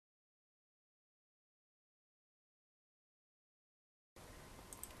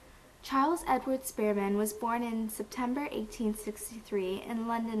Charles Edward Spearman was born in September 1863 in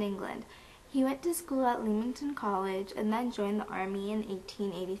London, England. He went to school at Leamington College and then joined the Army in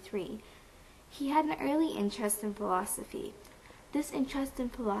 1883. He had an early interest in philosophy. This interest in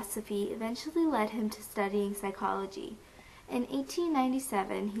philosophy eventually led him to studying psychology. In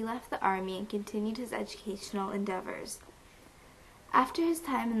 1897, he left the Army and continued his educational endeavors. After his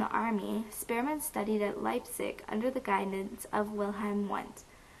time in the Army, Spearman studied at Leipzig under the guidance of Wilhelm Wundt.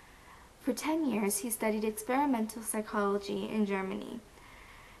 For 10 years, he studied experimental psychology in Germany.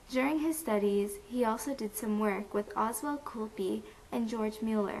 During his studies, he also did some work with Oswald Kulpe and George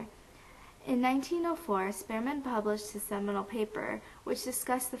Mueller. In 1904, Spearman published his seminal paper, which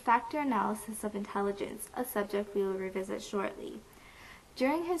discussed the factor analysis of intelligence, a subject we will revisit shortly.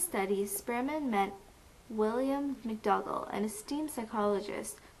 During his studies, Spearman met William McDougall, an esteemed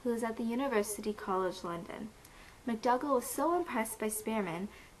psychologist who was at the University College London. McDougall was so impressed by Spearman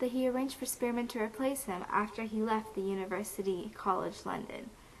that he arranged for Spearman to replace him after he left the University College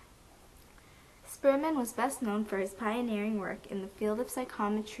London. Spearman was best known for his pioneering work in the field of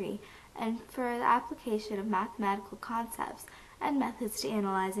psychometry and for the application of mathematical concepts and methods to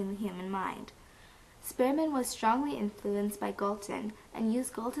analyzing the human mind. Spearman was strongly influenced by Galton and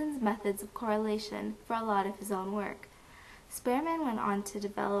used Galton's methods of correlation for a lot of his own work. Spearman went on to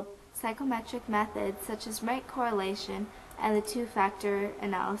develop psychometric methods such as rank correlation and the two-factor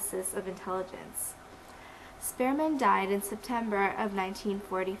analysis of intelligence. Spearman died in September of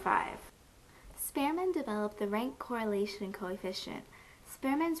 1945. Spearman developed the rank correlation coefficient.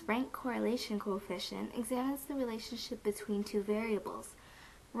 Spearman's rank correlation coefficient examines the relationship between two variables.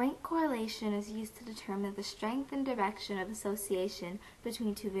 Rank correlation is used to determine the strength and direction of association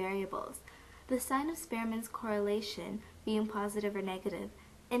between two variables. The sign of Spearman's correlation, being positive or negative,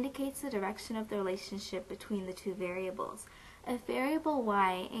 indicates the direction of the relationship between the two variables. If variable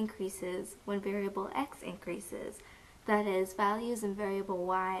y increases when variable x increases, that is, values in variable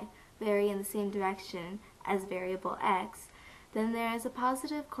y vary in the same direction as variable x, then there is a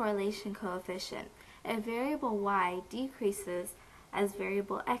positive correlation coefficient. If variable y decreases as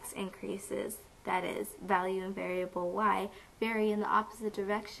variable x increases, that is, value in variable y vary in the opposite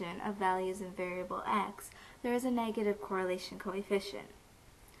direction of values in variable x, there is a negative correlation coefficient.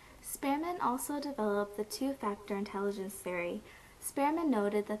 Spearman also developed the two-factor intelligence theory. Spearman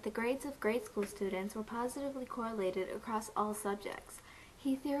noted that the grades of grade school students were positively correlated across all subjects.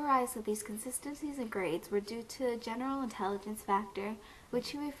 He theorized that these consistencies in grades were due to a general intelligence factor, which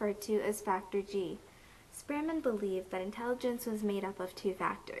he referred to as factor G. Spearman believed that intelligence was made up of two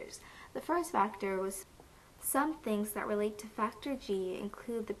factors. The first factor was some things that relate to factor G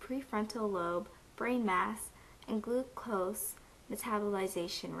include the prefrontal lobe, brain mass, and glucose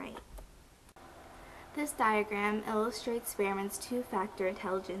metabolization rate. This diagram illustrates Spearman's two-factor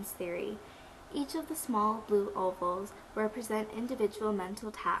intelligence theory. Each of the small blue ovals represent individual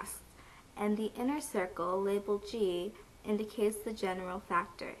mental tasks, and the inner circle, labeled G, indicates the general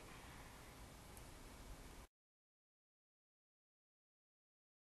factor.